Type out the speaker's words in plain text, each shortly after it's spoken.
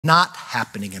not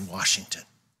happening in Washington,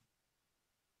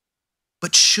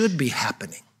 but should be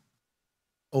happening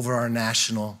over our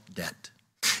national debt.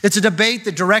 It's a debate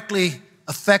that directly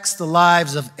affects the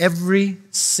lives of every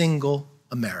single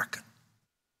American.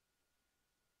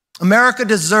 America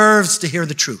deserves to hear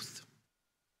the truth.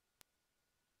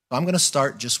 I'm going to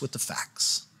start just with the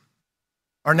facts.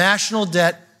 Our national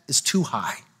debt is too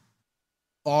high,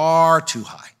 far too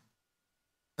high.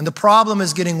 And the problem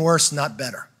is getting worse, not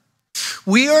better.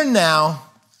 We are now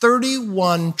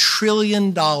 $31 trillion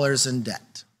in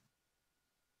debt.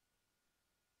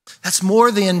 That's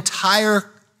more than the entire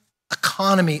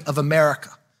economy of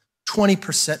America,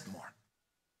 20% more.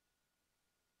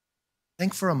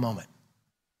 Think for a moment.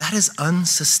 That is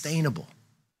unsustainable.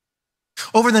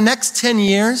 Over the next 10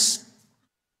 years,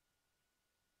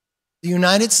 the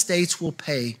United States will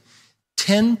pay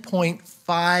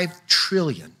 $10.5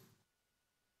 trillion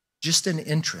just in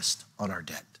interest on our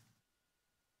debt.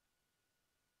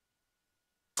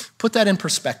 Put that in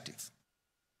perspective.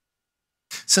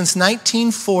 Since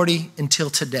 1940 until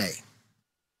today,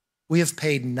 we have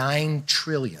paid $9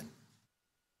 trillion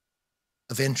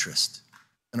of interest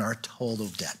in our total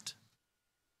debt.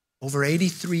 Over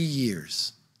 83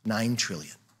 years, $9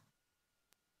 trillion.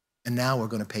 And now we're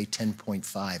going to pay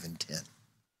 10.5 and 10.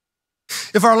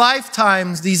 If our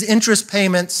lifetimes, these interest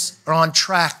payments are on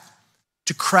track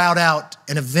to crowd out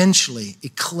and eventually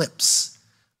eclipse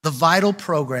the vital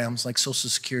programs like Social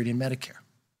Security and Medicare.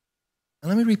 And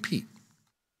let me repeat,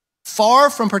 far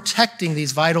from protecting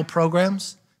these vital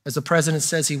programs, as the president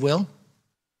says he will,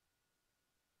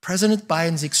 President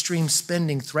Biden's extreme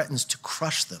spending threatens to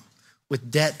crush them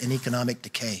with debt and economic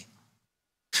decay.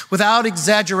 Without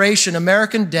exaggeration,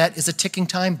 American debt is a ticking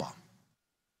time bomb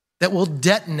that will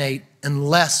detonate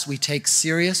unless we take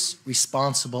serious,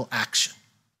 responsible action.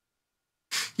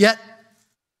 Yet,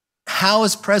 how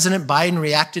has President Biden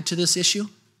reacted to this issue?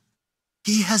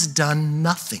 He has done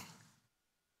nothing.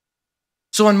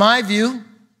 So in my view,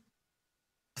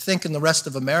 I think in the rest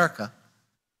of America,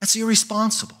 that's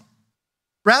irresponsible.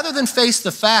 Rather than face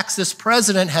the facts, this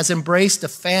president has embraced a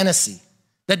fantasy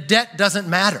that debt doesn't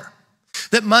matter,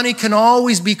 that money can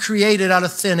always be created out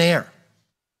of thin air,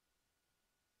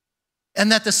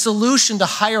 and that the solution to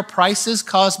higher prices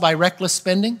caused by reckless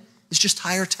spending is just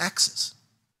higher taxes.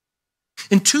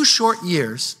 In 2 short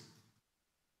years,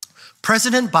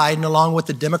 President Biden, along with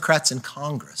the Democrats in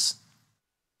Congress,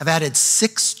 have added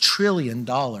 $6 trillion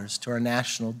to our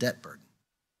national debt burden,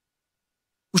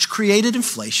 which created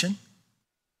inflation,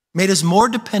 made us more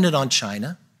dependent on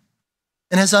China,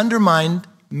 and has undermined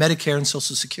Medicare and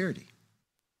Social Security.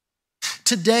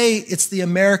 Today, it's the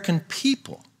American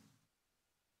people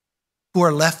who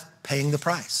are left paying the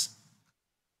price.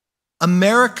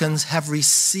 Americans have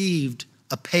received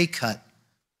a pay cut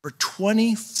for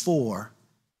 24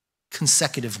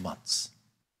 consecutive months.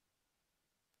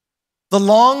 The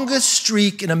longest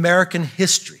streak in American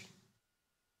history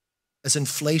as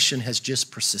inflation has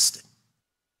just persisted.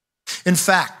 In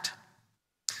fact,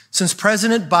 since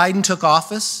President Biden took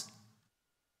office,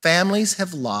 families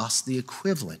have lost the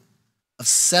equivalent of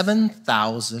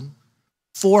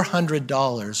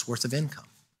 $7,400 worth of income.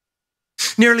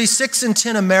 Nearly 6 in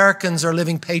 10 Americans are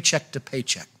living paycheck to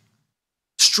paycheck,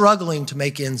 struggling to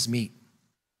make ends meet.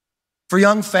 For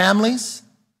young families,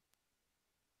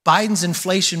 Biden's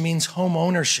inflation means home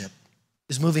ownership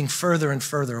is moving further and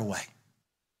further away.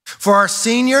 For our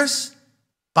seniors,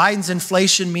 Biden's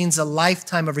inflation means a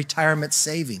lifetime of retirement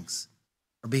savings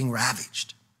are being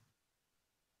ravaged.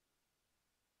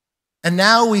 And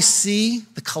now we see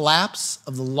the collapse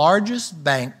of the largest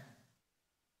bank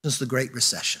since the Great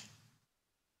Recession.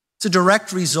 It's a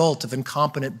direct result of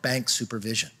incompetent bank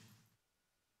supervision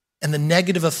and the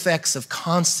negative effects of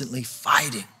constantly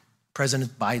fighting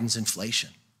President Biden's inflation.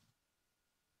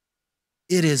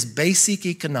 It is basic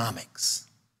economics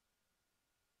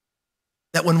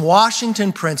that when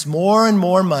Washington prints more and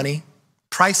more money,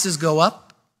 prices go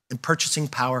up and purchasing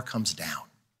power comes down.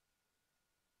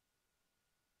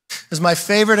 As my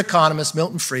favorite economist,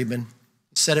 Milton Friedman,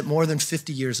 said it more than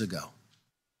 50 years ago,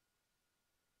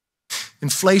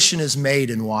 inflation is made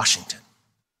in Washington.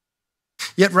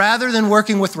 Yet rather than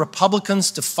working with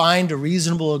Republicans to find a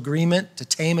reasonable agreement to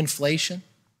tame inflation,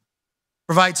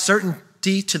 provide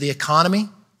certainty to the economy,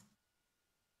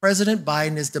 President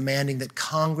Biden is demanding that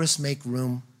Congress make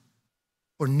room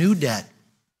for new debt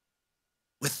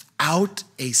without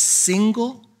a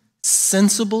single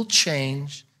sensible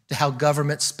change to how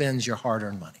government spends your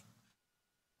hard-earned money.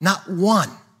 Not one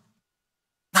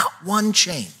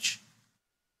change.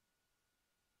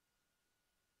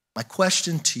 My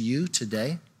question to you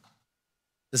today,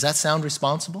 does that sound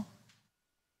responsible?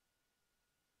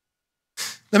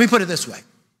 Let me put it this way.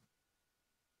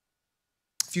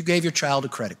 If you gave your child a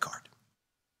credit card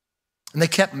and they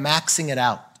kept maxing it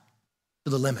out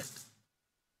to the limit,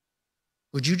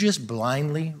 would you just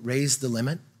blindly raise the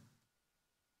limit?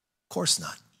 Of course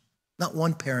not. Not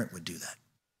one parent would do that.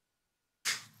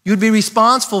 You'd be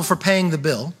responsible for paying the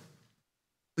bill,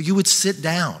 but you would sit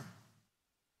down.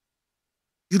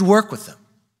 You'd work with them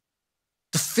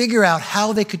to figure out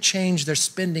how they could change their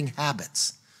spending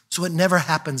habits so it never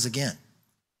happens again.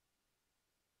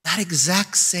 That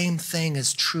exact same thing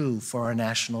is true for our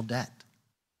national debt.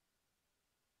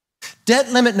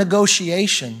 Debt limit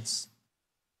negotiations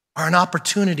are an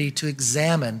opportunity to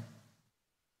examine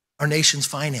our nation's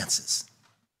finances.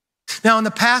 Now, in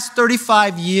the past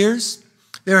 35 years,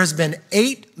 there has been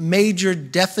 8 major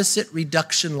deficit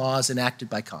reduction laws enacted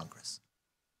by Congress.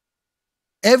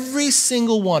 Every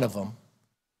single one of them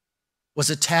was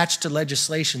attached to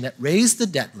legislation that raised the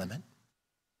debt limit,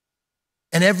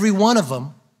 and every one of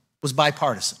them was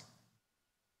bipartisan.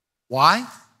 Why?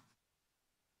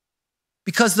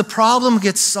 Because the problem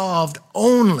gets solved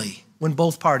only when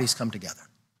both parties come together.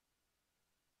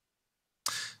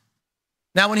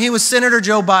 Now, when he was Senator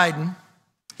Joe Biden,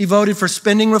 he voted for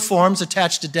spending reforms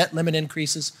attached to debt limit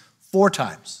increases 4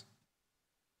 times.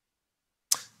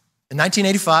 In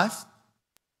 1985,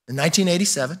 in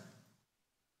 1987,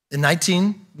 in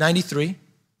 1993,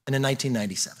 and in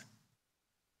 1997.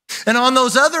 And on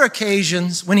those other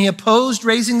occasions, when he opposed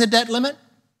raising the debt limit,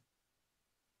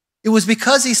 it was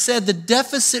because he said the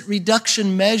deficit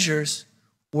reduction measures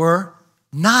were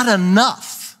not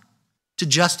enough to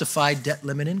justify debt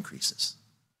limit increases.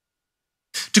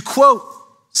 To quote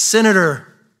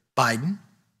Senator Biden,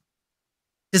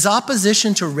 his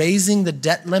opposition to raising the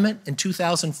debt limit in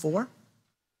 2004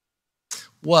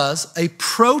 was a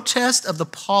protest of the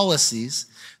policies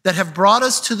that have brought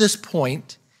us to this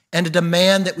point and a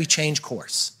demand that we change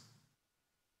course.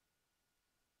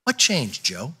 What changed,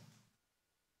 Joe?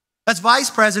 As Vice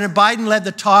President, Biden led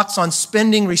the talks on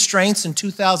spending restraints in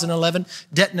 2011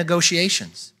 debt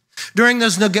negotiations. During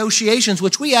those negotiations,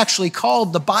 which we actually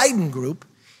called the Biden Group,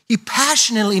 he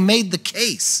passionately made the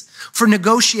case for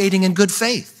negotiating in good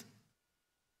faith.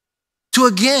 To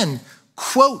again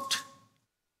quote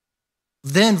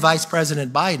then Vice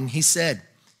President Biden, he said,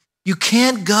 "You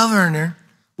can't govern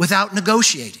without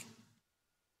negotiating."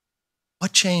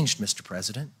 What changed, Mr.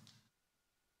 President?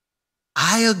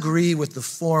 I agree with the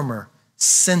former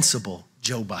sensible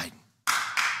Joe Biden.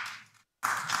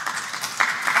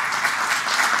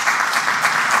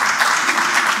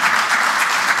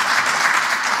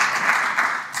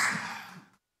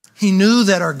 He knew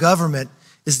that our government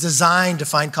is designed to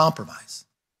find compromise.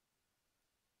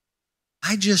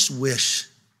 I just wish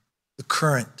the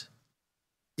current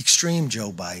extreme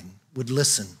Joe Biden would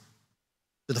listen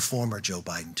to the former Joe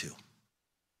Biden too.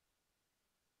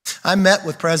 I met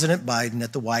with President Biden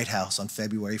at the White House on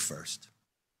February 1st,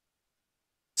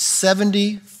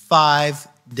 75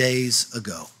 days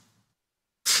ago.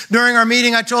 During our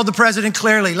meeting, I told the president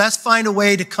clearly, let's find a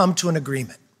way to come to an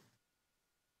agreement,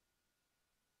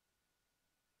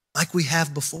 like we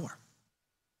have before.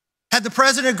 Had the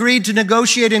president agreed to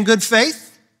negotiate in good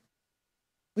faith,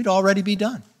 we'd already be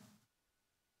done.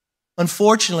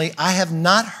 Unfortunately, I have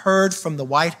not heard from the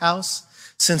White House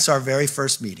since our very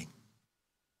first meeting.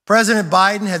 President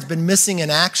Biden has been missing in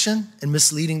action and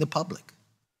misleading the public.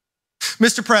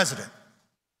 Mr. President,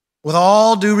 with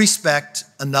all due respect,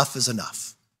 enough is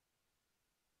enough.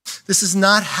 This is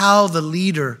not how the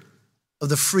leader of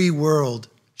the free world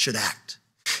should act.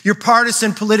 Your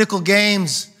partisan political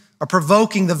games are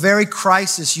provoking the very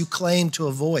crisis you claim to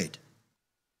avoid.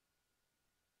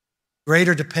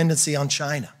 Greater dependency on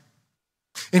China,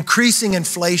 increasing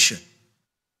inflation,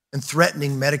 and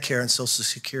threatening Medicare and Social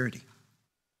Security.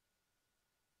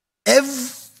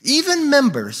 Even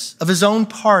members of his own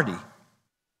party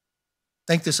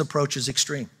think this approach is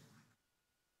extreme.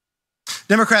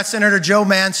 Democrat Senator Joe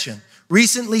Manchin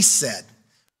recently said,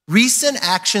 "Recent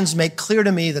actions make clear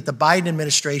to me that the Biden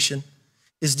administration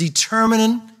is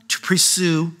determined to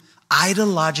pursue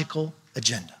ideological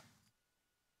agenda."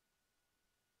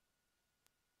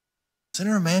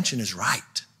 Senator Manchin is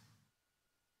right.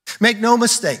 Make no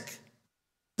mistake,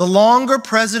 the longer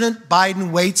President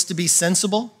Biden waits to be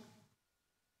sensible,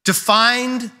 to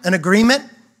find an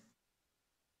agreement,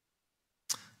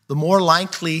 the more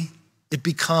likely it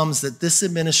becomes that this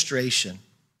administration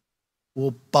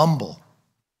will bumble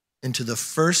into the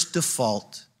first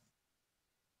default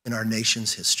in our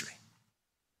nation's history.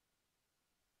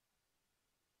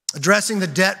 Addressing the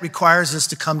debt requires us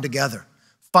to come together,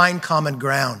 find common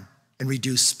ground, and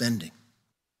reduce spending.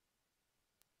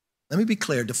 Let me be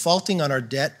clear, defaulting on our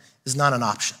debt is not an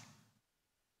option.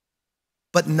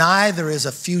 But neither is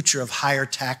a future of higher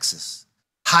taxes,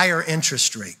 higher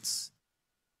interest rates,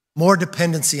 more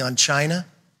dependency on China,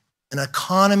 an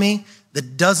economy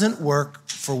that doesn't work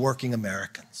for working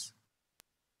Americans.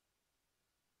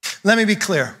 Let me be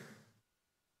clear.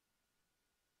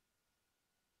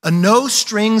 A no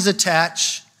strings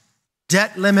attached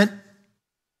debt limit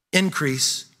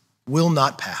increase will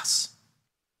not pass.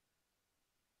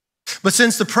 But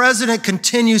since the president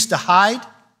continues to hide,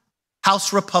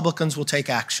 House Republicans will take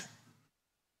action.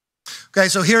 Okay,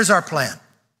 so here's our plan.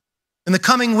 In the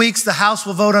coming weeks, the House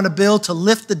will vote on a bill to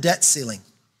lift the debt ceiling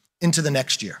into the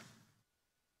next year.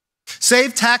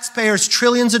 Save taxpayers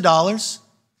trillions of dollars,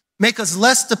 make us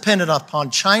less dependent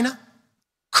upon China,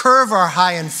 curb our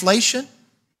high inflation,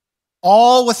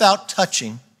 all without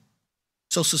touching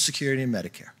Social Security and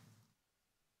Medicare.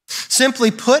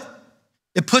 Simply put,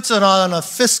 it puts it on a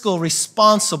fiscal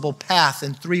responsible path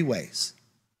in three ways.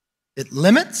 It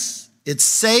limits, it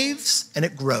saves, and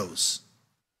it grows.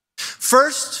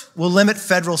 First, we'll limit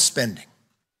federal spending.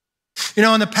 You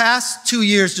know, in the past 2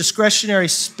 years, discretionary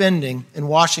spending in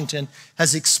Washington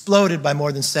has exploded by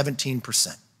more than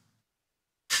 17%.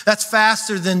 That's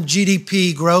faster than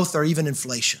GDP growth or even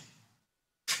inflation.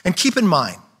 And keep in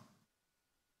mind,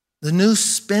 the new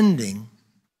spending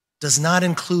does not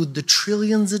include the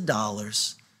trillions of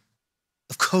dollars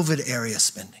of COVID-era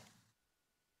spending.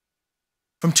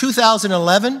 From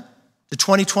 2011 to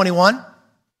 2021,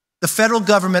 the federal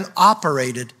government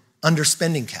operated under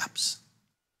spending caps.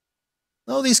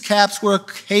 Though these caps were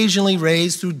occasionally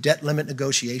raised through debt limit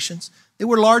negotiations, they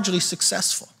were largely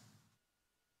successful.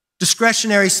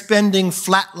 Discretionary spending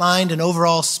flatlined and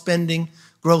overall spending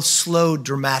growth slowed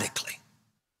dramatically.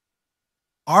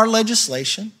 Our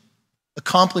legislation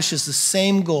accomplishes the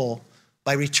same goal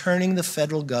by returning the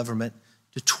federal government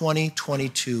to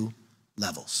 2022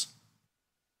 levels.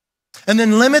 And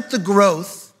then limit the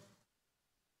growth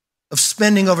of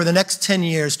spending over the next 10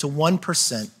 years to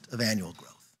 1% of annual growth.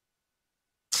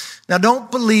 Now, don't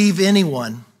believe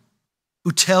anyone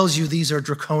who tells you these are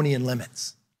draconian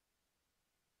limits.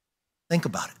 Think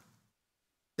about it.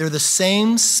 They're the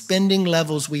same spending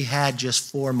levels we had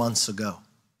just 4 months ago.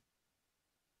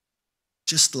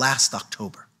 Just last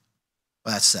October.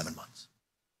 Well, that's 7 months.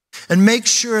 And make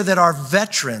sure that our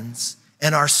veterans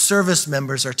and our service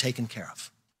members are taken care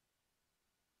of.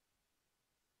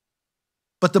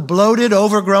 But the bloated,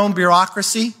 overgrown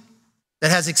bureaucracy that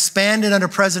has expanded under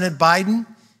President Biden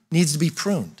needs to be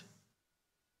pruned.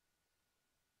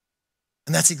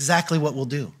 And that's exactly what we'll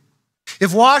do.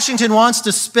 If Washington wants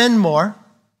to spend more,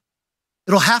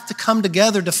 it'll have to come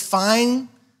together to find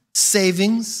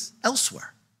savings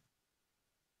elsewhere.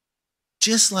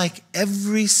 Just like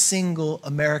every single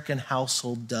American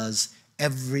household does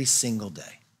every single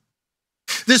day.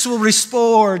 This will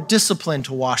restore discipline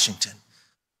to Washington,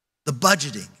 the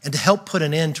budgeting, and to help put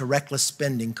an end to reckless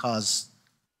spending cause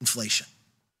inflation.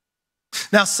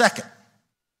 Now, second,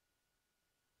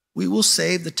 we will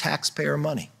save the taxpayer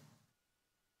money.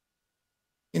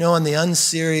 You know, in the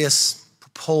unserious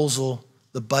proposal,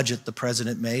 the budget the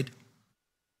president made,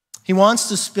 he wants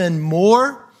to spend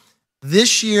more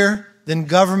this year than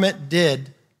government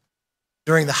did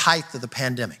during the height of the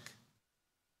pandemic.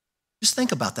 Just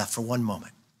think about that for one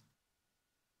moment.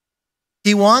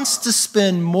 He wants to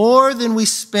spend more than we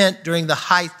spent during the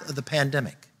height of the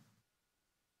pandemic.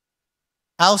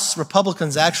 House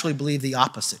Republicans actually believe the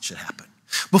opposite should happen.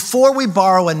 Before we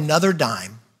borrow another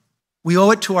dime, we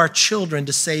owe it to our children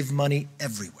to save money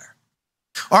everywhere.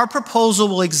 Our proposal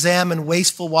will examine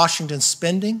wasteful Washington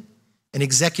spending and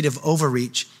executive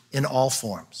overreach in all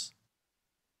forms.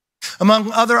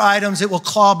 Among other items, it will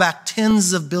claw back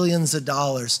tens of billions of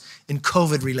dollars in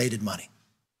COVID-related money.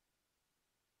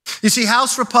 You see,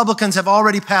 House Republicans have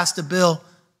already passed a bill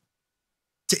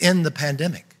to end the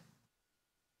pandemic,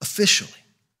 officially.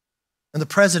 And the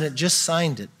president just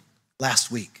signed it last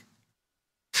week.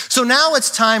 So now it's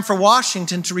time for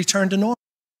Washington to return to normal.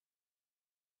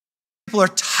 People are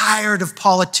tired of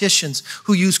politicians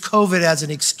who use COVID as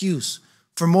an excuse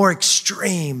for more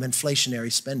extreme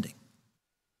inflationary spending.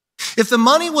 If the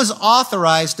money was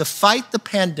authorized to fight the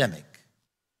pandemic,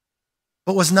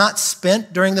 but was not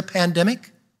spent during the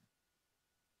pandemic,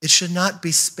 it should not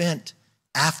be spent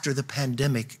after the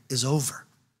pandemic is over.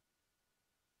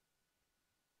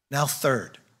 Now,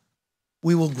 third,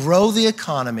 we will grow the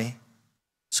economy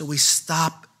so we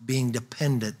stop being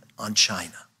dependent on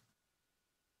China.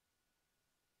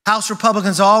 House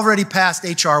Republicans already passed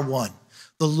H.R. 1,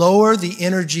 the Lower the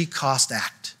Energy Cost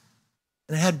Act,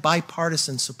 and it had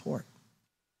bipartisan support.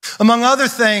 Among other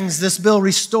things, this bill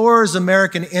restores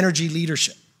American energy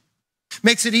leadership,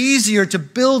 makes it easier to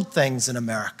build things in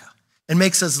America, and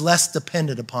makes us less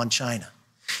dependent upon China.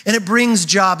 And it brings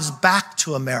jobs back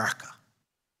to America.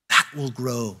 That will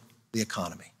grow the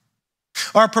economy.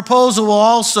 Our proposal will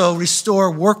also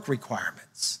restore work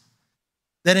requirements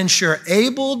that ensure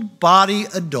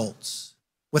able-bodied adults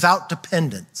without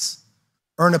dependents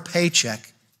earn a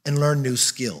paycheck and learn new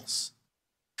skills.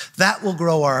 That will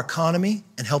grow our economy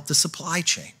and help the supply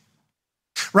chain.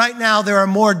 Right now, there are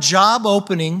more job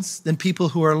openings than people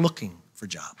who are looking for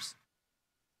jobs.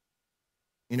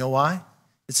 You know why?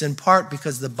 It's in part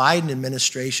because the Biden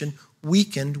administration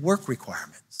weakened work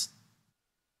requirements.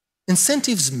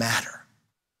 Incentives matter.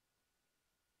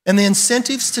 And the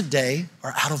incentives today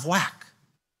are out of whack.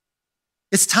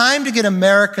 It's time to get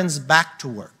Americans back to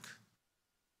work.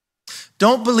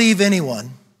 Don't believe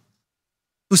anyone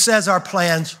who says our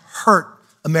plans hurt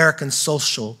American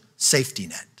social safety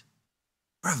net.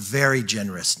 We're a very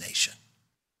generous nation.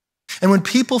 And when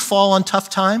people fall on tough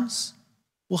times,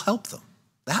 we'll help them.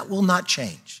 That will not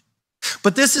change.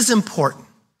 But this is important.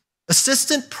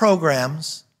 Assistance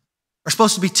programs are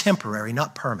supposed to be temporary,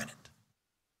 not permanent.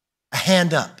 A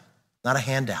hand up, not a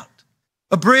handout.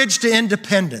 A bridge to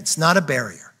independence, not a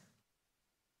barrier.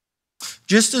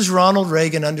 Just as Ronald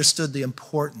Reagan understood the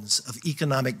importance of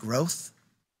economic growth,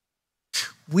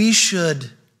 we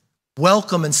should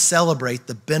welcome and celebrate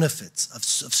the benefits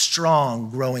of strong,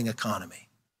 growing economy.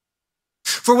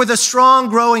 For with a strong,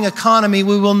 growing economy,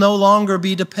 we will no longer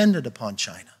be dependent upon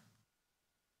China.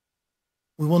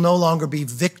 We will no longer be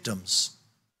victims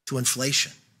to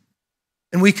inflation.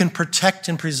 And we can protect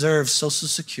and preserve Social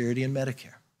Security and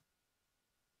Medicare.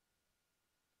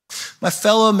 My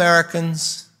fellow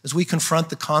Americans, as we confront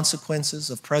the consequences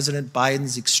of President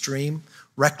Biden's extreme,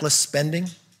 reckless spending,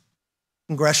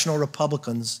 congressional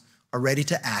Republicans are ready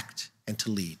to act and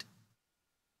to lead.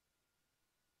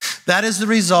 That is the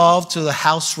resolve to the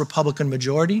House Republican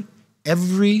majority,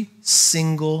 every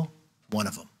single one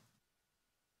of them.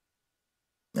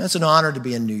 It's an honor to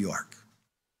be in New York.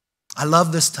 I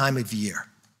love this time of year.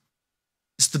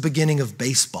 It's the beginning of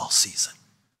baseball season.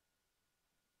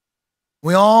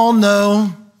 We all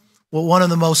know what one of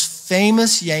the most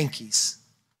famous Yankees,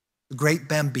 the great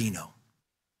Bambino,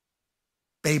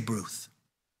 Babe Ruth.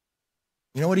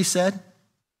 You know what he said?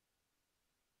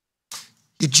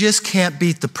 You just can't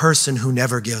beat the person who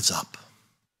never gives up.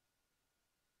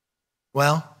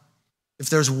 Well, if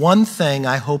there's one thing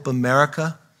I hope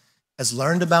America has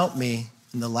learned about me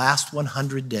in the last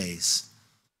 100 days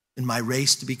in my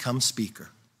race to become speaker,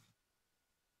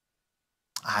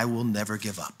 I will never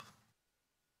give up.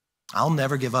 I'll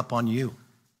never give up on you.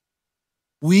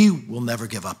 We will never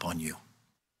give up on you.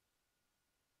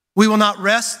 We will not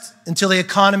rest until the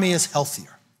economy is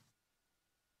healthier,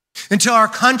 until our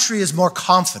country is more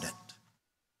confident,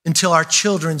 until our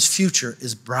children's future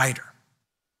is brighter.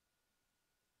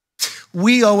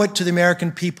 We owe it to the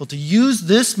American people to use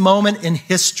this moment in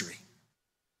history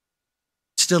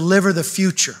to deliver the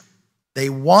future they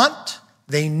want,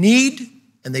 they need,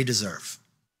 and they deserve.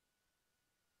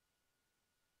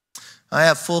 I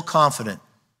have full confidence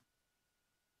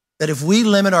that if we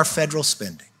limit our federal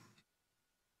spending,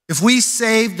 if we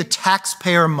save the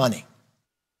taxpayer money,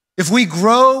 if we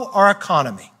grow our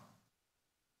economy,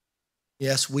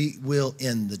 yes, we will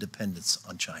end the dependence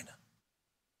on China.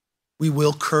 We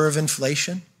will curb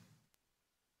inflation,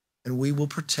 and we will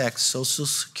protect Social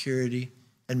Security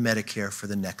and Medicare for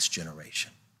the next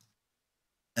generation.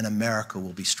 And America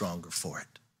will be stronger for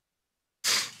it.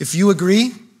 If you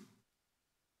agree,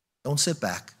 don't sit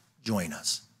back, join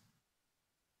us.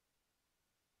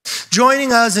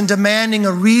 Joining us in demanding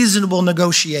a reasonable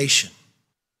negotiation,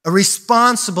 a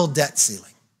responsible debt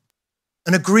ceiling,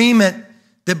 an agreement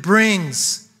that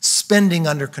brings spending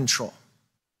under control.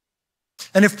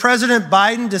 And if President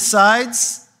Biden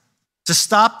decides to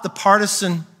stop the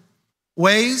partisan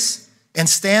ways and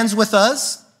stands with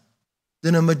us,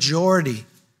 then a majority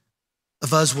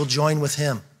of us will join with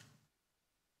him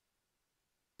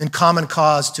in common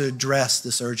cause to address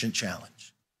this urgent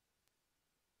challenge.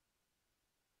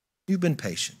 You've been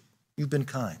patient. You've been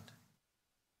kind.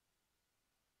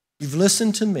 You've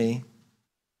listened to me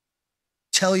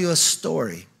tell you a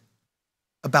story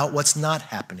about what's not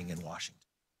happening in Washington.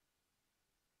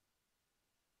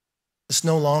 It's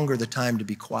no longer the time to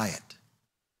be quiet.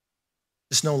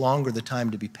 It's no longer the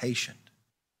time to be patient.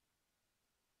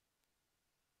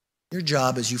 Your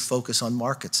job is you focus on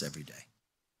markets every day.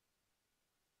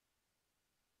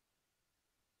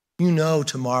 You know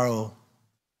tomorrow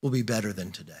will be better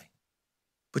than today.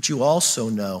 But you also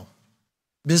know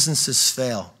businesses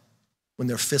fail when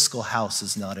their fiscal house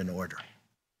is not in order.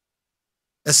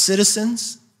 As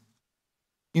citizens,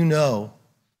 you know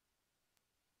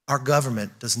our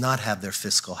government does not have their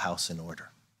fiscal house in order.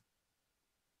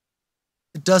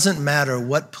 It doesn't matter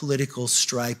what political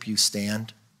stripe you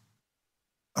stand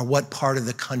or what part of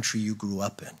the country you grew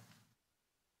up in.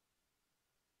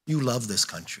 You love this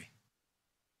country,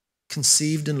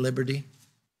 conceived in liberty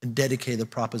and dedicated to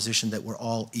the proposition that we're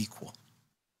all equal.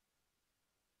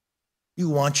 You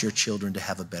want your children to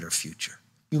have a better future.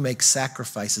 You make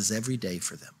sacrifices every day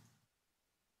for them.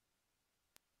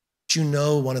 But you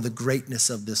know one of the greatness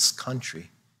of this country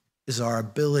is our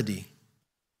ability,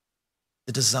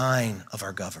 the design of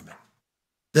our government,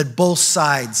 that both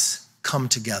sides come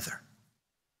together.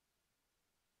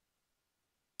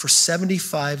 For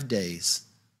 75 days,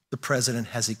 the president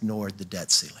has ignored the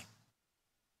debt ceiling.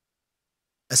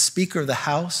 As Speaker of the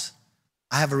House,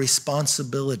 I have a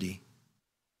responsibility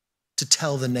to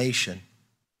tell the nation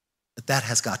that that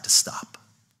has got to stop.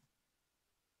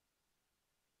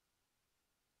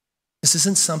 This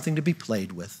isn't something to be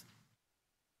played with.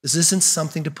 This isn't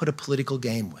something to put a political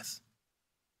game with.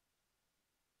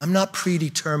 I'm not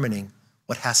predetermining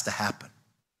what has to happen.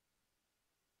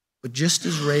 But just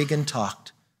as Reagan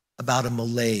talked about a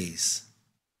malaise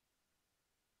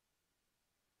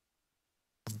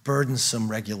of burdensome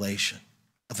regulation,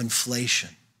 of inflation,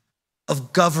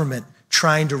 of government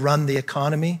trying to run the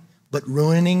economy but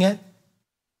ruining it,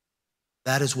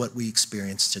 that is what we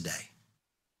experience today.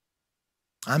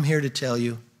 I'm here to tell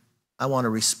you, I want a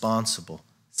responsible,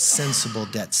 sensible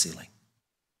debt ceiling.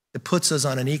 It puts us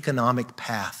on an economic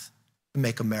path to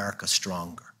make America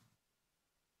stronger.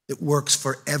 It works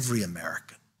for every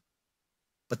American.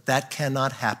 But that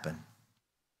cannot happen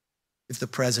if the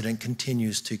president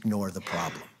continues to ignore the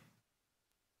problem.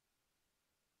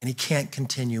 And he can't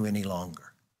continue any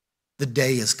longer. The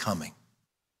day is coming.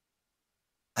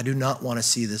 I do not want to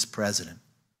see this president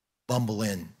bumble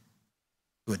in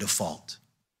to a default.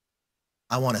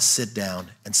 I want to sit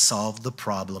down and solve the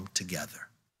problem together.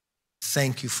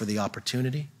 Thank you for the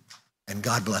opportunity, and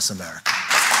God bless America.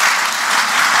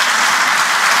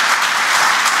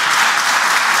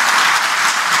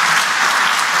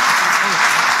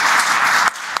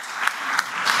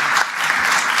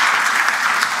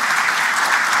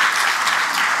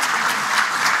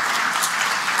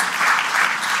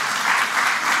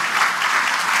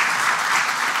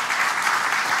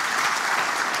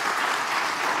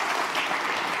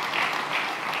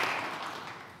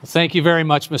 Thank you very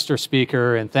much, Mr.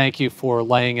 Speaker, and thank you for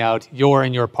laying out your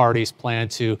and your party's plan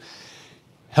to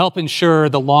help ensure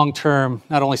the long-term,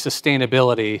 not only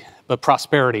sustainability, but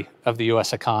prosperity of the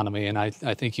U.S. economy. And I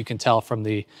think you can tell from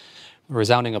the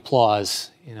resounding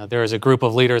applause, there is a group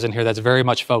of leaders in here that's very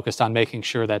much focused on making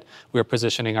sure that we're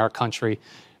positioning our country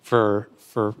for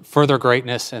further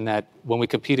greatness, and that when we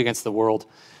compete against the world,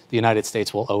 the United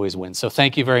States will always win. So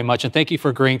thank you very much, and thank you for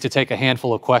agreeing to take a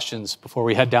handful of questions before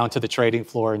we head down to the trading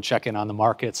floor and check in on the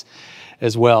markets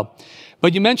as well.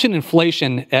 But you mentioned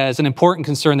inflation as an important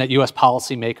concern that U.S.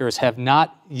 policymakers have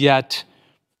not yet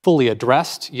fully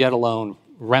addressed, yet alone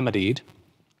remedied.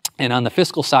 And on the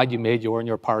fiscal side, you made your and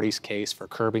your party's case for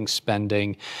curbing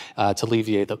spending to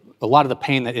alleviate a lot of the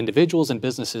pain that individuals and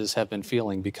businesses have been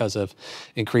feeling because of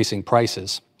increasing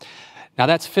prices. Now,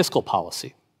 that's fiscal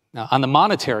policy. Now, on the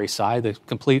monetary side, the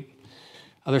complete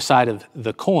other side of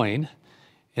the coin,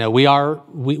 we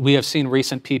have seen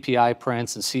recent PPI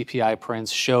prints and CPI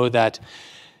prints show that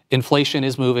inflation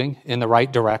is moving in the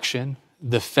right direction.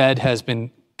 The Fed has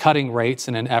been cutting rates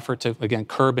in an effort to, again,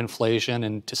 curb inflation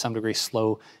and to some degree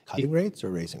slow. Cutting rates or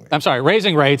raising rates? I'm sorry,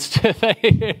 raising rates.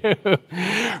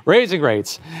 Raising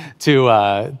rates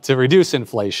to reduce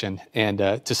inflation and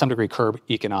to some degree curb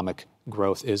economic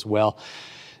growth as well.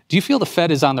 Do you feel the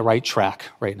Fed is on the right track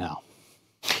right now?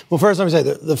 Well, first let me say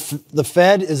the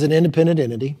Fed is an independent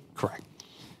entity. Correct.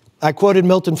 I quoted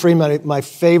Milton Friedman, my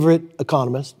favorite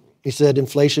economist. He said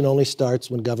inflation only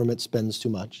starts when government spends too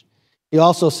much. He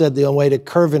also said the only way to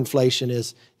curb inflation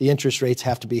is the interest rates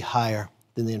have to be higher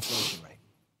than the inflation rate.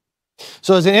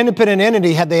 So as an independent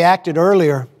entity, had they acted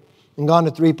earlier and gone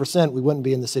to 3%, we wouldn't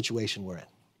be in the situation we're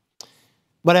in.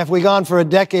 But if we'd gone for a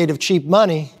decade of cheap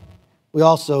money, we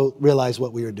also realize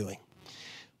what we were doing.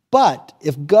 But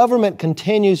if government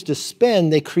continues to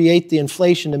spend, they create the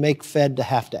inflation to make Fed to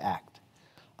have to act.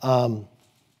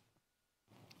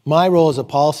 My role as a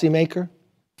policymaker,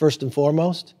 first and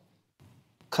foremost,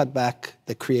 cut back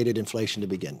the created inflation to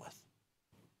begin with.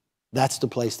 That's the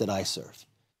place that I serve.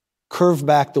 Curve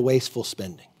back the wasteful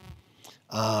spending.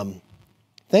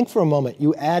 Think for a moment,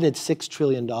 you added $6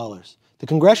 trillion. The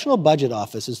Congressional Budget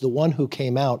Office is the one who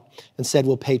came out and said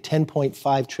we'll pay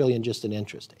 $10.5 trillion just in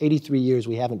interest. 83 years,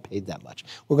 we haven't paid that much.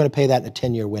 We're going to pay that in a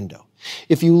 10-year window.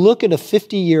 If you look at a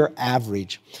 50-year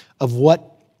average of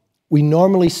what We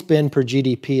normally spend per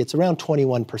GDP, it's around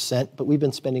 21%, but we've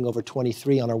been spending over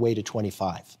 23 on our way to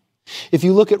 25. If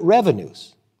you look at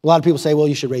revenues, a lot of people say, well,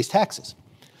 you should raise taxes.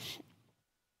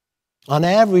 On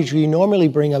average, we normally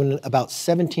bring in about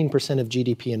 17% of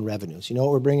GDP in revenues. You know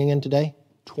what we're bringing in today?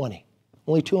 20.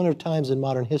 Only 200 times in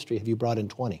modern history have you brought in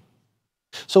 20.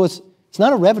 So it's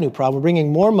not a revenue problem. We're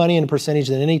bringing more money in a percentage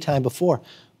than any time before,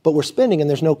 but we're spending and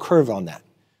there's no curve on that.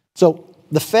 So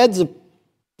the Fed's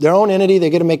their own entity,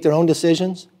 they get to make their own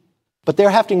decisions, but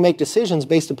they're having to make decisions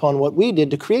based upon what we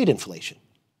did to create inflation.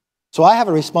 So I have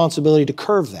a responsibility to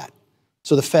curve that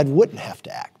so the Fed wouldn't have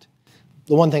to act.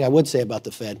 The one thing I would say about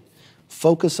the Fed,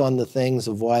 focus on the things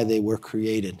of why they were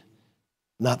created,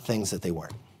 not things that they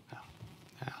weren't.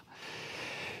 Yeah.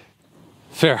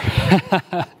 Fair.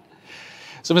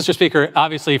 So, Mr. Speaker,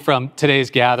 obviously from today's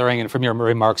gathering and from your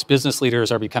remarks, business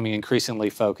leaders are becoming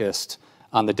increasingly focused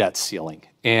on the debt ceiling.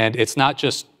 And it's not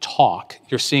just talk,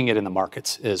 you're seeing it in the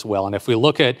markets as well. And if we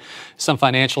look at some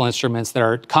financial instruments that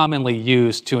are commonly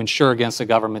used to insure against a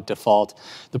government default,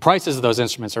 the prices of those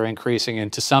instruments are increasing,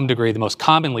 and to some degree, the most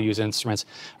commonly used instruments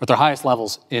are at their highest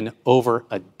levels in over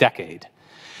a decade.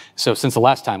 So since the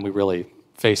last time we really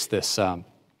faced this,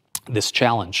 this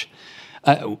challenge.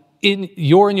 In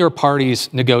your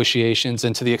party's negotiations,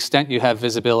 and to the extent you have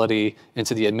visibility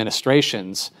into the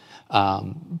administration's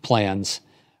plans,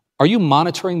 are you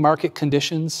monitoring market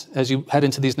conditions as you head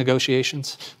into these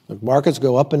negotiations? Look, markets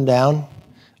go up and down.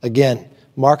 Again,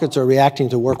 markets are reacting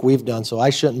to work we've done, so I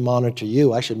shouldn't monitor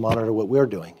you. I should monitor what we're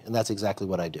doing, and that's exactly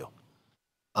what I do.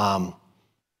 The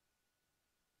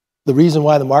reason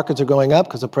why the markets are going up,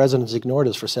 because the president's ignored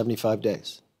us for 75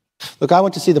 days. Look, I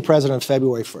went to see the president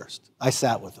February 1st. I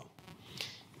sat with him.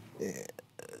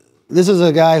 This is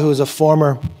a guy who's a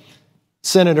former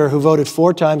senator who voted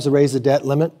 4 times to raise the debt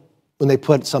limit when they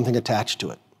put something attached to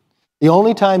it. The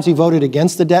only times he voted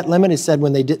against the debt limit, he said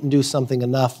when they didn't do something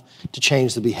enough to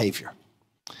change the behavior.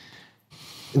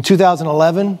 In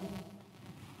 2011,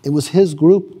 it was his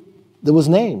group that was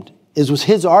named. It was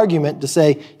his argument to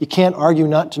say you can't argue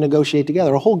not to negotiate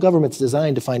together. A whole government's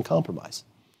designed to find compromise.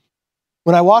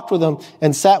 When I walked with him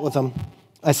and sat with him,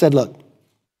 I said, look,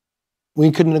 we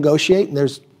couldn't negotiate, and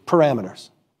there's parameters.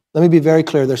 Let me be very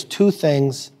clear. There's 2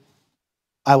 things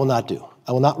I will not do.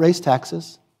 I will not raise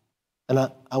taxes, and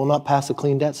I will not pass a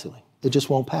clean debt ceiling. It just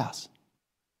won't pass.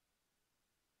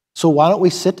 So why don't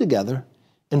we sit together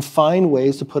and find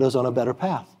ways to put us on a better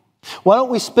path? Why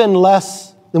don't we spend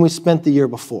less than we spent the year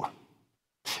before?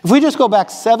 If we just go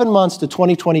back 7 months to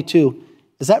 2022,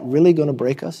 is that really going to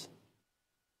break us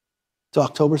to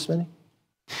October spending?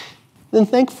 Then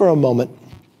think for a moment.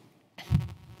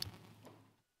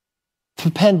 The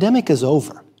pandemic is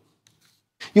over.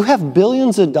 You have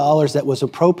billions of dollars that was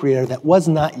appropriated that was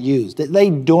not used, that lay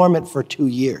dormant for 2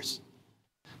 years.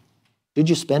 Did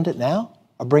you spend it now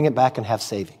or bring it back and have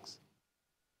savings?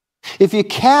 If you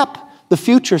cap the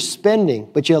future spending,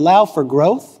 but you allow for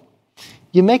growth,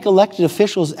 you make elected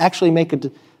officials actually make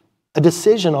a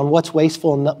decision on what's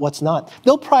wasteful and what's not.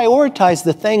 They'll prioritize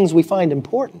the things we find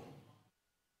important.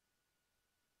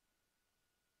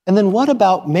 And then what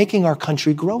about making our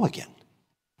country grow again?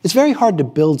 It's very hard to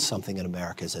build something in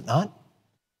America, is it not?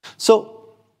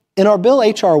 So in our bill,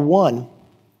 H.R. 1,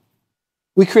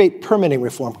 we create permitting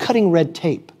reform, cutting red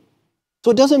tape. So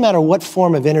it doesn't matter what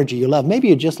form of energy you love. Maybe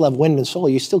you just love wind and solar.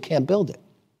 You still can't build it.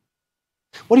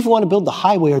 What if you want to build the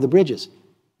highway or the bridges?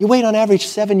 You wait on average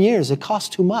 7 years. It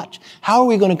costs too much. How are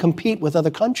we going to compete with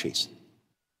other countries?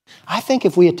 I think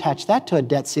if we attach that to a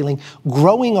debt ceiling,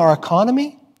 growing our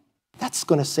economy, that's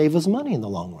going to save us money in the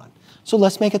long run. So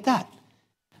let's make it that.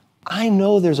 I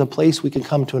know there's a place we can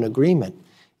come to an agreement.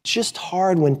 It's just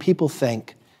hard when people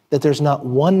think that there's not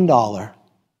 $1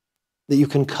 that you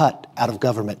can cut out of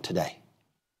government today.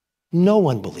 No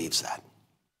one believes that.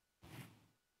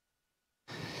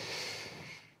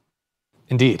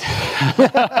 Indeed.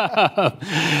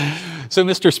 So,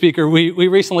 Mr. Speaker, we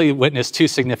recently witnessed 2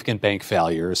 significant bank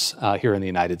failures here in the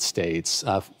United States,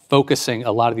 focusing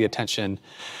a lot of the attention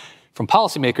from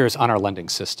policymakers on our lending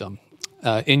system.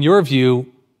 In your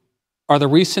view, are the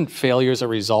recent failures a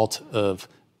result of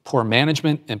poor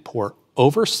management and poor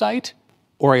oversight,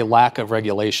 or a lack of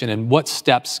regulation? And what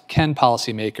steps can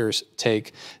policymakers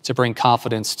take to bring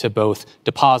confidence to both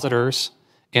depositors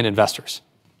and investors?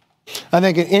 I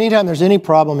think anytime there's any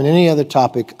problem in any other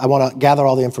topic, I want to gather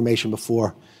all the information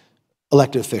before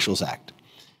elected officials act.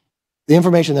 The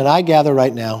information that I gather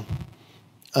right now,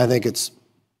 I think it's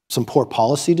some poor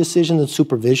policy decisions and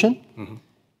supervision,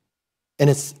 and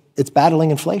it's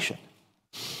battling inflation.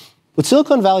 Would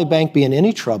Silicon Valley Bank be in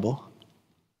any trouble?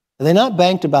 They not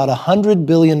banked about $100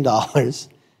 billion,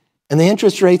 and And the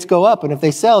interest rates go up, and if they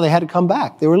sell, they had to come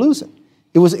back. They were losing.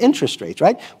 It was interest rates,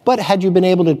 right? But had you been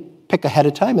able to pick ahead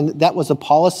of time, and that was a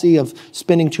policy of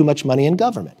spending too much money in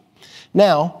government.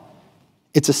 Now,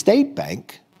 it's a state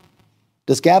bank.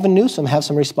 Does Gavin Newsom have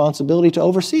some responsibility to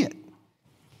oversee it?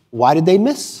 Why did they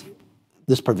miss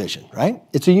this provision, right?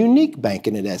 It's a unique bank,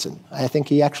 and it isn't. I think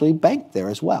he actually banked there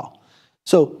as well.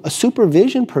 So a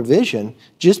supervision provision,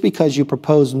 just because you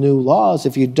propose new laws,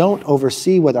 if you don't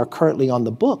oversee what are currently on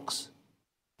the books,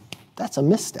 that's a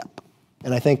misstep.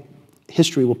 And I think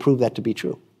history will prove that to be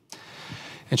true.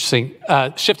 Interesting.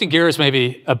 Shifting gears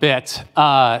maybe a bit.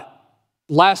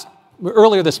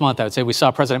 Earlier this month, I would say, we saw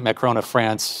President Macron of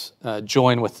France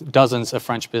join with dozens of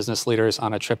French business leaders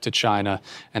on a trip to China,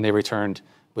 and they returned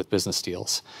with business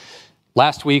deals.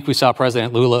 Last week, we saw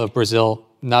President Lula of Brazil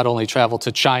not only travel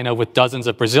to China with dozens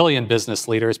of Brazilian business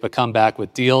leaders, but come back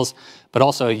with deals, but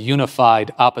also a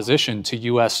unified opposition to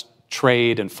U.S.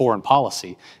 trade and foreign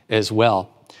policy as well.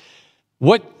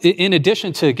 What, in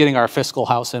addition to getting our fiscal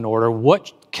house in order,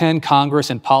 what can Congress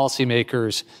and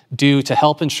policymakers do to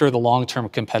help ensure the long-term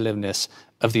competitiveness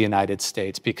of the United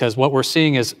States? Because what we're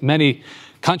seeing is many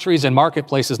countries and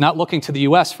marketplaces not looking to the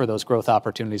U.S. for those growth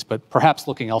opportunities, but perhaps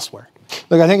looking elsewhere.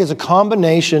 Look, I think it's a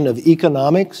combination of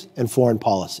economics and foreign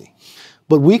policy.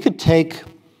 But we could take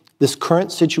this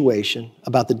current situation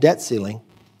about the debt ceiling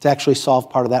to actually solve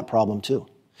part of that problem too.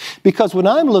 Because when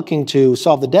I'm looking to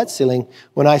solve the debt ceiling,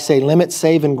 when I say limit,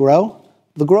 save, and grow,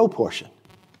 the grow portion.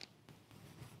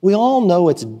 We all know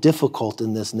it's difficult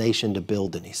in this nation to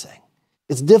build anything.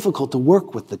 It's difficult to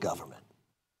work with the government.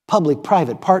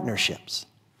 Public-private partnerships.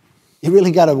 You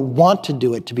really got to want to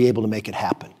do it to be able to make it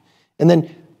happen. And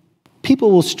then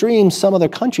people will stream some other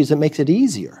countries that makes it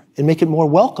easier and make it more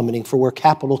welcoming for where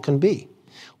capital can be.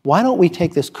 Why don't we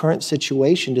take this current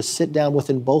situation to sit down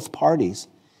within both parties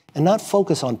and not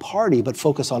focus on party, but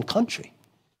focus on country?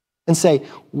 And say,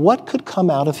 what could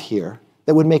come out of here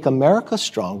that would make America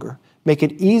stronger, make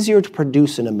it easier to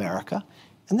produce in America?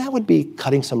 And that would be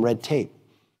cutting some red tape,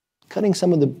 cutting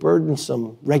some of the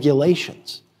burdensome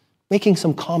regulations, making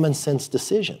some common sense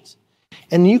decisions.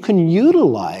 And you can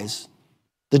utilize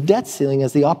the debt ceiling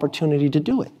as the opportunity to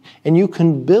do it. And you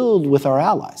can build with our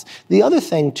allies. The other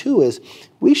thing, too, is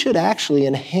we should actually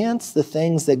enhance the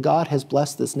things that God has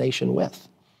blessed this nation with.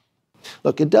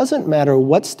 Look, it doesn't matter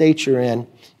what state you're in,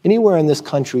 anywhere in this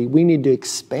country, we need to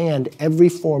expand every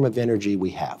form of energy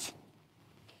we have.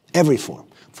 Every form,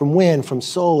 from wind, from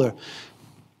solar,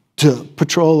 to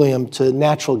petroleum, to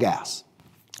natural gas.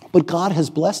 But God has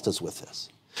blessed us with this.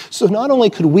 So not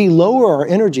only could we lower our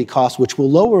energy costs, which will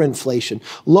lower inflation,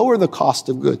 lower the cost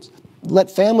of goods, let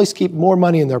families keep more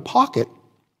money in their pocket,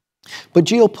 but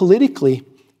geopolitically,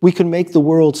 we can make the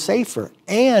world safer,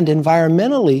 and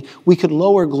environmentally, we could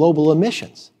lower global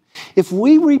emissions. If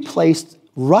we replaced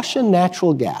Russian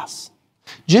natural gas,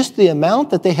 just the amount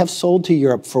that they have sold to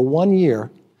Europe for 1 year,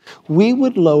 we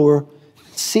would lower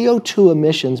CO2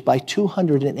 emissions by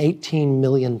 218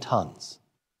 million tons.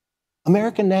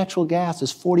 American natural gas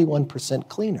is 41%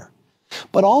 cleaner.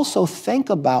 But also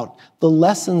think about the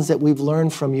lessons that we've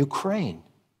learned from Ukraine.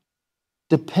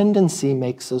 Dependency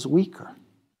makes us weaker.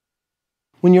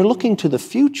 When you're looking to the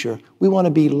future, we want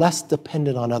to be less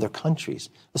dependent on other countries,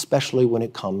 especially when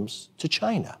it comes to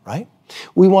China, right?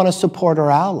 We want to support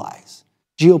our allies.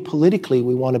 Geopolitically,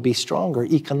 we want to be stronger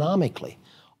economically.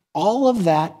 All of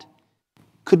that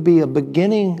could be a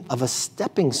beginning of a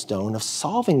stepping stone of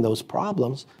solving those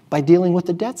problems by dealing with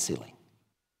the debt ceiling.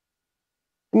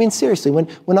 I mean, seriously,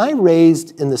 when I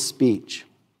raised in the speech,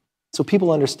 so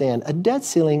people understand, a debt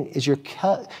ceiling is your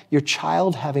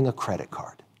child having a credit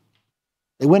card.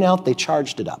 They went out, they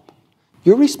charged it up.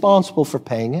 You're responsible for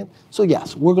paying it, so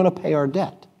yes, we're going to pay our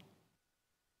debt.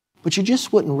 But you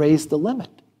just wouldn't raise the limit.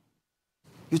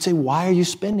 You'd say, why are you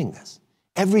spending this?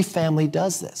 Every family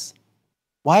does this.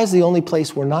 Why is the only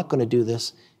place we're not going to do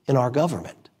this in our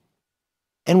government?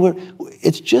 And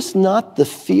it's just not the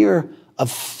fear of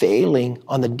failing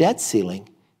on the debt ceiling.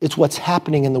 It's what's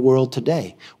happening in the world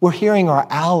today. We're hearing our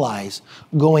allies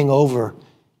going over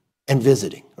and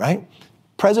visiting, right?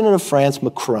 President of France,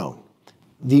 Macron,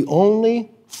 the only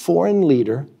foreign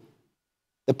leader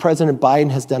that President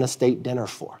Biden has done a state dinner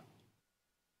for,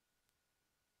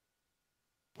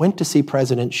 went to see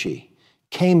President Xi,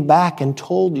 came back and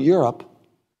told Europe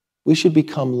we should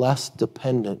become less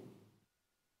dependent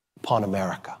upon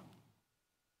America.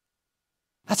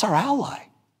 That's our ally.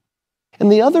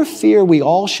 And the other fear we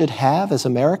all should have as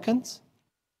Americans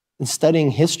in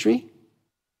studying history,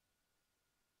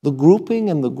 the grouping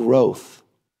and the growth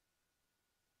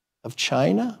of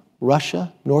China,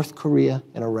 Russia, North Korea,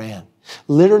 and Iran,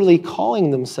 literally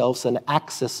calling themselves an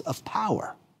axis of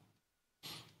power.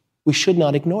 We should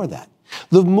not ignore that.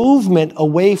 The movement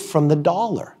away from the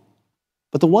dollar.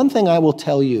 But the one thing I will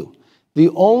tell you, the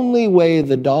only way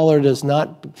the dollar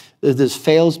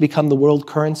fails become the world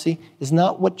currency is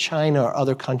not what China or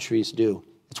other countries do.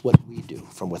 It's what we do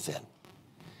from within.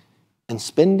 And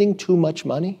spending too much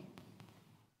money,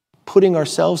 putting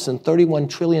ourselves in $31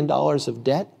 trillion of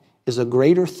debt is a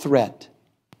greater threat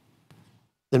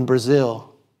than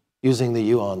Brazil using the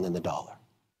yuan and the dollar.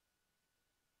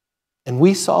 And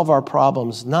we solve our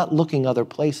problems not looking other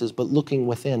places, but looking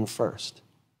within first.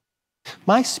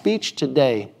 My speech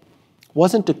today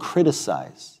wasn't to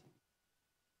criticize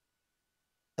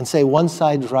and say one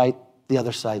side's right, the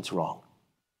other side's wrong.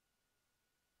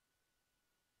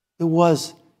 It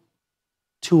was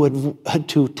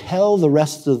to tell the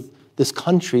rest of this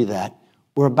country that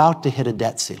we're about to hit a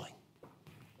debt ceiling.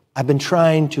 I've been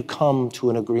trying to come to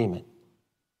an agreement,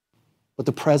 but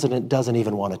the president doesn't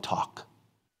even want to talk.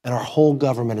 And our whole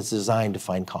government is designed to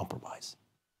find compromise.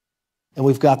 And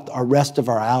we've got our rest of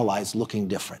our allies looking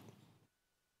different.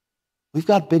 We've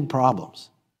got big problems.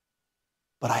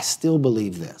 But I still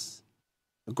believe this.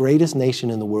 The greatest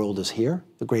nation in the world is here.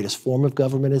 The greatest form of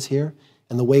government is here.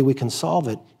 And the way we can solve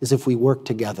it is if we work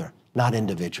together, not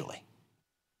individually.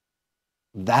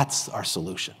 That's our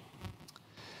solution.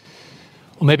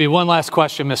 Well, maybe one last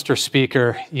question, Mr.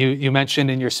 Speaker. You mentioned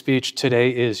in your speech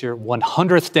today is your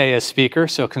 100th day as Speaker,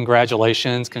 so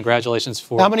congratulations. Congratulations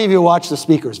for... How many of you watch the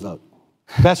Speaker's Vote?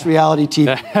 Best reality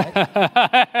TV,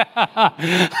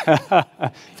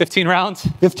 right? 15 rounds?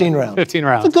 15 rounds. 15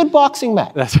 rounds. It's a good boxing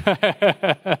match.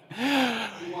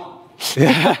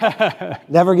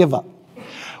 Never give up.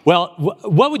 Well,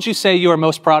 what would you say you are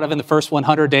most proud of in the first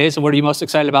 100 days, and what are you most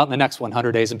excited about in the next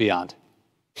 100 days and beyond?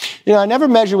 You know, I never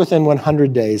measure within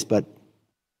 100 days, but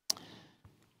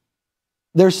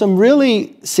there's some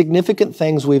really significant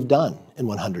things we've done in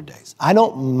 100 days. I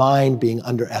don't mind being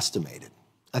underestimated.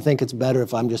 I think it's better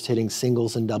if I'm just hitting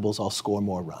singles and doubles, I'll score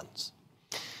more runs.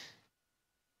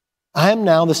 I am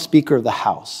now the Speaker of the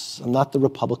House. I'm not the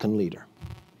Republican leader.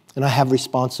 And I have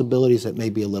responsibilities that may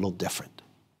be a little different.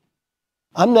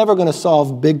 I'm never going to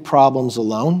solve big problems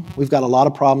alone. We've got a lot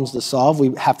of problems to solve.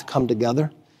 We have to come together.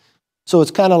 So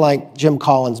it's kind of like Jim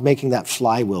Collins making that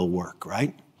flywheel work,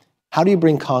 right? How do you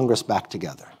bring Congress back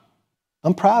together?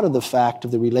 I'm proud of the fact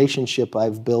of the relationship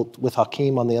I've built with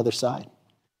Hakeem on the other side.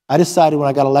 I decided when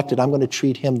I got elected, I'm going to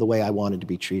treat him the way I wanted to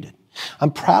be treated.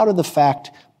 I'm proud of the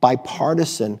fact,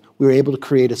 bipartisan, we were able to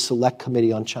create a select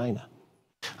committee on China.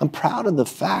 I'm proud of the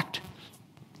fact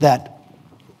that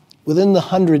within the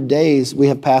 100 days, we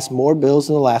have passed more bills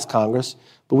than the last Congress,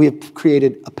 but we have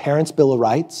created a Parents' Bill of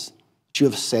Rights, that you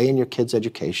have a say in your kids'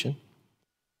 education.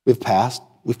 We've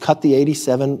cut the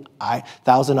 87,000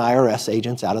 IRS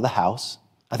agents out of the House.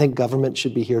 I think government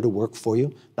should be here to work for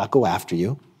you, not go after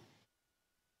you.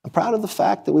 I'm proud of the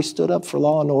fact that we stood up for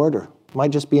law and order. It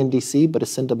might just be in DC, but it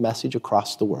sent a message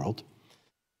across the world.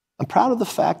 I'm proud of the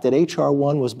fact that H.R.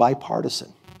 1 was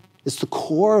bipartisan. It's the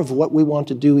core of what we want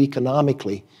to do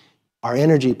economically, our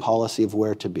energy policy of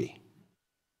where to be.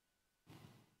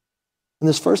 In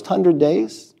this first 100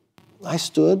 days, I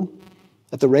stood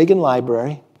at the Reagan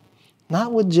Library,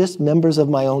 not with just members of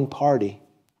my own party,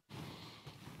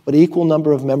 but an equal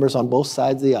number of members on both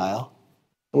sides of the aisle.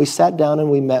 And we sat down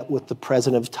and we met with the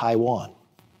president of Taiwan.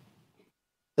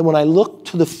 And when I look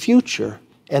to the future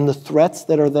and the threats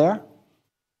that are there,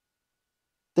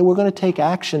 then we're going to take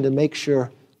action to make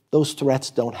sure those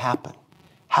threats don't happen.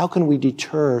 How can we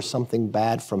deter something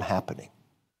bad from happening?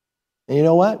 And you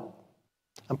know what?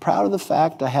 I'm proud of the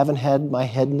fact I haven't had my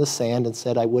head in the sand and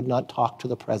said I would not talk to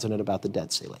the president about the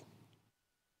debt ceiling.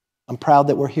 I'm proud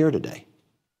that we're here today.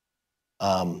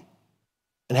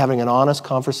 And having an honest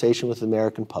conversation with the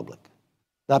American public.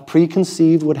 Not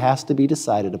preconceived what has to be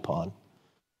decided upon,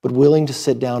 but willing to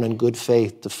sit down in good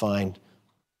faith to find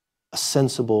a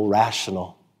sensible,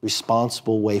 rational,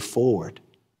 responsible way forward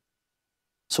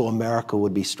so America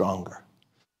would be stronger.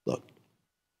 Look,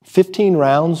 15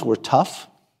 rounds were tough,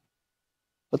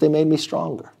 but they made me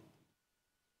stronger.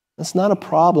 It's not a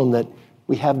problem that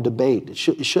we have debate. It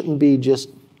shouldn't be just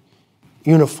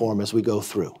uniform as we go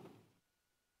through.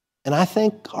 And I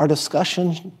think our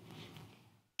discussion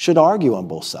should argue on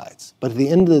both sides. But at the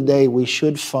end of the day, we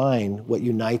should find what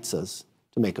unites us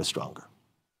to make us stronger.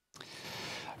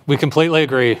 We completely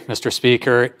agree, Mr.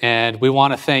 Speaker, and we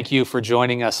want to thank you for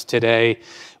joining us today.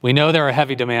 We know there are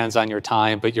heavy demands on your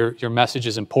time, but your message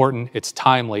is important, it's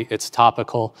timely, it's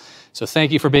topical. So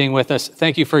thank you for being with us.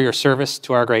 Thank you for your service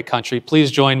to our great country.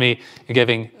 Please join me in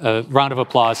giving a round of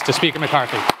applause to Speaker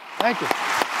McCarthy. Thank you.